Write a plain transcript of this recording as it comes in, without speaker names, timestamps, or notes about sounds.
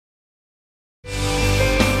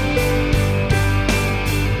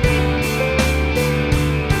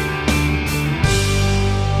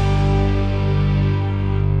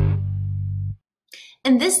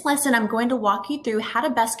In this lesson, I'm going to walk you through how to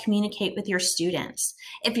best communicate with your students.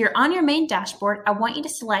 If you're on your main dashboard, I want you to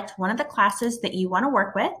select one of the classes that you want to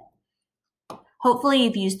work with. Hopefully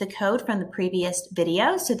you've used the code from the previous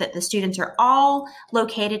video so that the students are all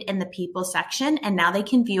located in the people section and now they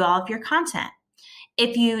can view all of your content.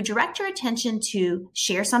 If you direct your attention to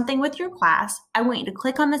share something with your class, I want you to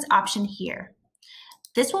click on this option here.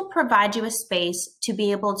 This will provide you a space to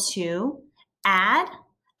be able to add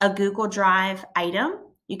a Google Drive item.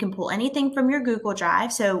 You can pull anything from your Google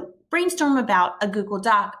Drive. So brainstorm about a Google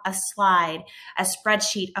Doc, a slide, a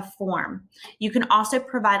spreadsheet, a form. You can also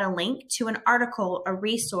provide a link to an article, a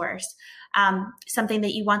resource, something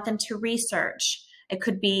that you want them to research. It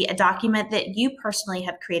could be a document that you personally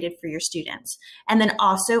have created for your students, and then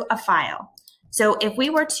also a file. So if we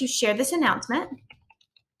were to share this announcement,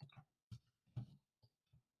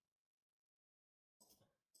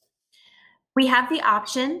 we have the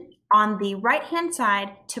option on the right-hand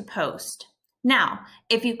side to post. Now,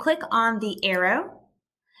 if you click on the arrow,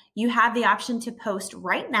 you have the option to post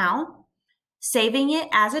right now, saving it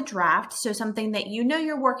as a draft, so something that you know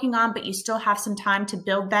you're working on, but you still have some time to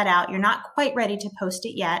build that out. You're not quite ready to post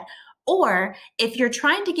it yet. Or if you're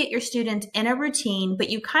trying to get your students in a routine, but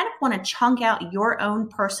you kind of want to chunk out your own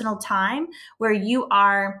personal time where you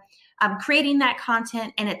are creating that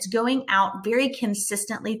content and it's going out very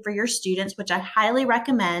consistently for your students, which I highly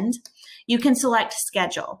recommend, you can select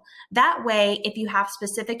schedule. That way, if you have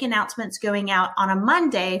specific announcements going out on a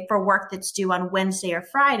Monday for work that's due on Wednesday or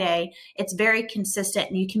Friday, it's very consistent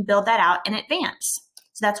and you can build that out in advance.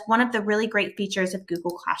 So that's one of the really great features of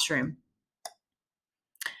Google Classroom.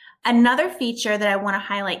 Another feature that I want to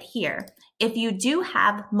highlight here, if you do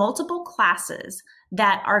have multiple classes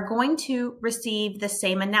that are going to receive the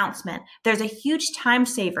same announcement, there's a huge time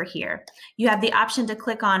saver here. You have the option to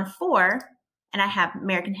click on for, and I have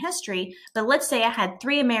American History, but let's say I had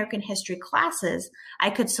 3 American History classes. I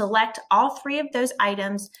could select all 3 of those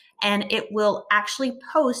items and it will actually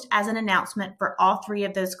post as an announcement for all 3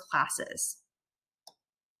 of those classes.